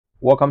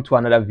welcome to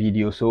another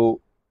video.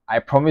 So I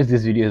promise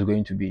this video is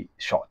going to be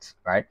short,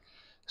 right?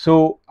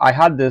 So I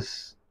had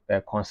this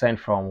concern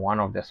from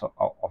one of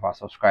our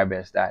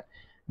subscribers that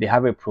they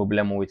have a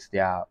problem with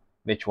their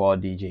virtual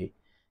DJ,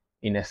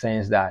 in the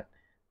sense that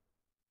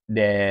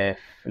the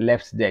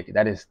left deck,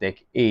 that is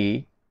deck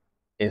A,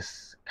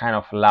 is kind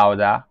of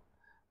louder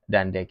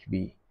than deck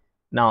B.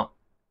 Now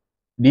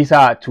these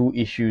are two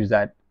issues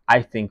that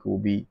I think will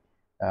be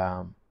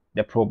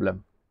the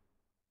problem.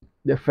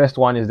 The first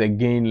one is the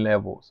gain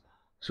levels.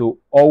 So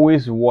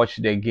always watch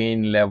the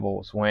gain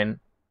levels when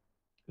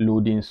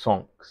loading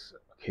songs.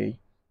 Okay,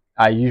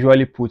 I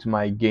usually put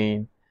my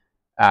gain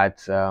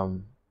at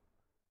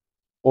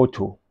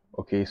auto.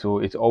 Okay, so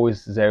it's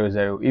always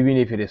 00. Even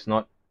if it is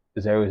not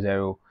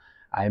 00,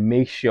 I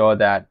make sure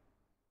that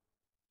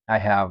I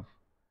have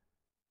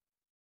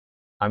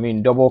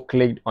double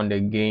clicked on the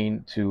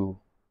gain to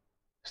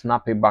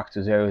snap it back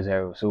to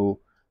 00. So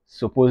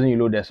supposing you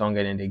load the song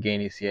and then the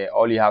gain is here,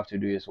 all you have to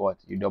do is what?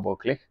 You double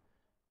click,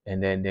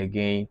 and then the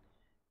gain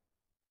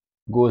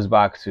goes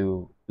back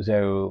to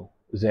 0,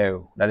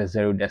 0. That is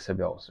 0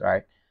 decibels,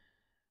 right?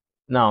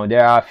 Now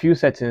there are a few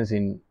settings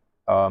in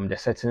the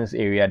settings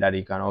area that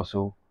you can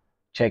also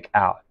check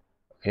out.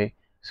 Okay,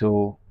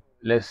 so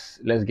let's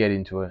get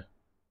into it.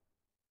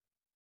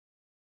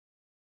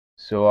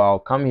 So I'll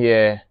come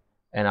here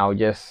and I'll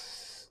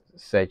just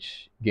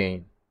search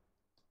gain.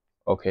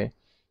 Okay,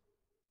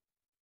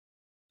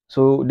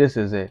 so this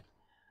is it.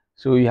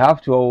 So you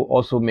have to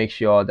also make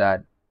sure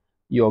that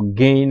your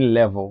gain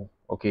level,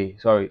 okay,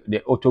 sorry,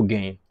 the auto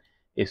gain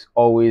is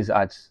always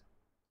at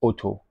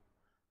auto.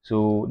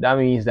 So that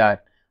means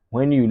that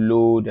when you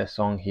load a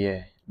song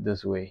here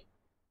this way,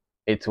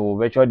 it will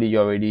virtually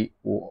already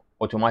will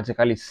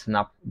automatically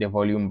snap the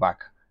volume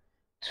back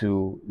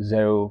to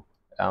 0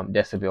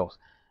 decibels.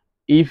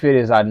 If it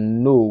is at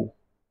no,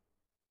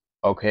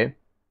 okay,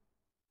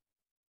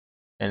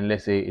 and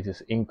let's say it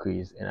is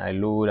increased and I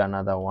load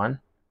another one,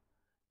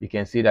 you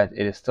can see that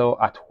it is still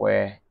at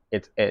where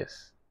it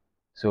is.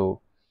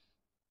 So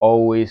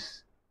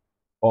always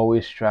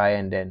try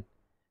and then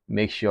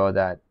make sure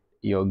that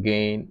your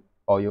gain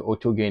or your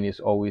auto gain is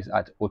always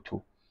at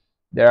auto.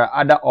 There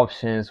are other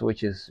options,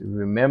 which is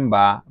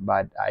remember,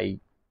 but I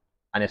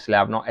honestly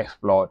have not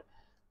explored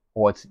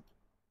what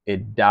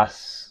it does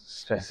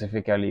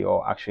specifically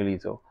or actually,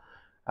 so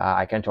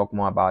I can talk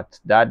more about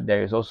that.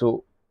 There is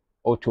also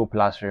auto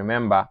plus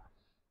remember.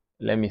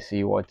 Let me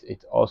see what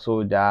it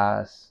also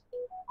does.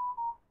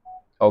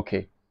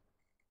 Okay,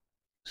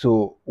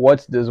 so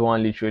what this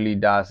one literally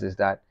does is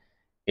that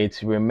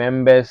it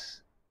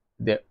remembers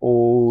the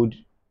old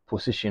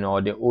position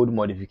or the old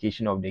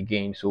modification of the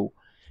gain. So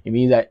it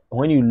means that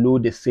when you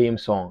load the same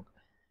song,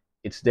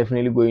 it's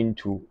definitely going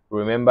to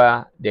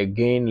remember the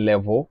gain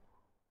level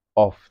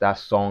of that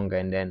song,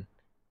 and then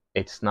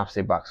it snaps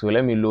it back. So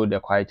let me load the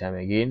quiet time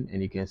again,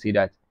 and you can see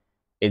that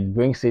it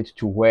brings it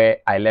to where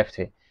I left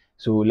it.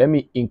 So let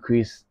me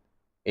increase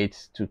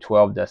it to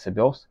 12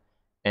 decibels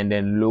and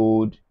then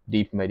load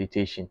deep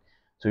meditation.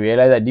 So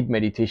realize that deep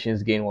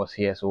meditation's gain was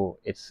here, so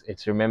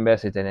it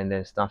remembers it and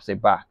then snaps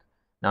it back.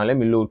 Now let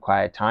me load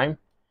quiet time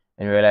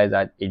and realize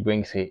that it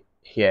brings it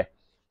here.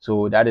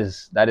 So that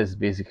is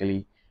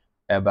basically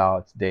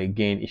about the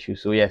gain issue.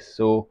 So yes,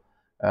 so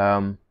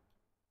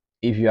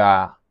if you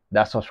are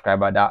that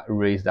subscriber that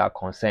raised that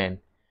concern,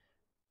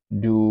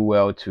 do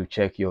well to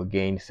check your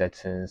gain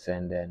settings,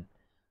 and then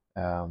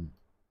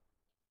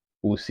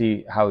we'll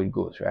see how it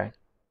goes, right?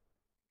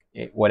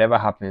 Whatever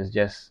happens,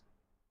 just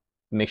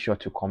make sure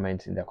to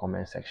comment in the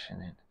comment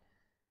section,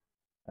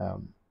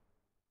 and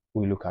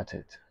we'll look at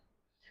it.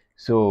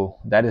 So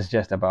that is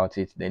just about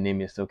it. The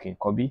name is still King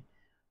COBBY.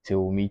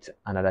 Till we meet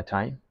another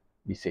time,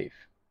 be safe.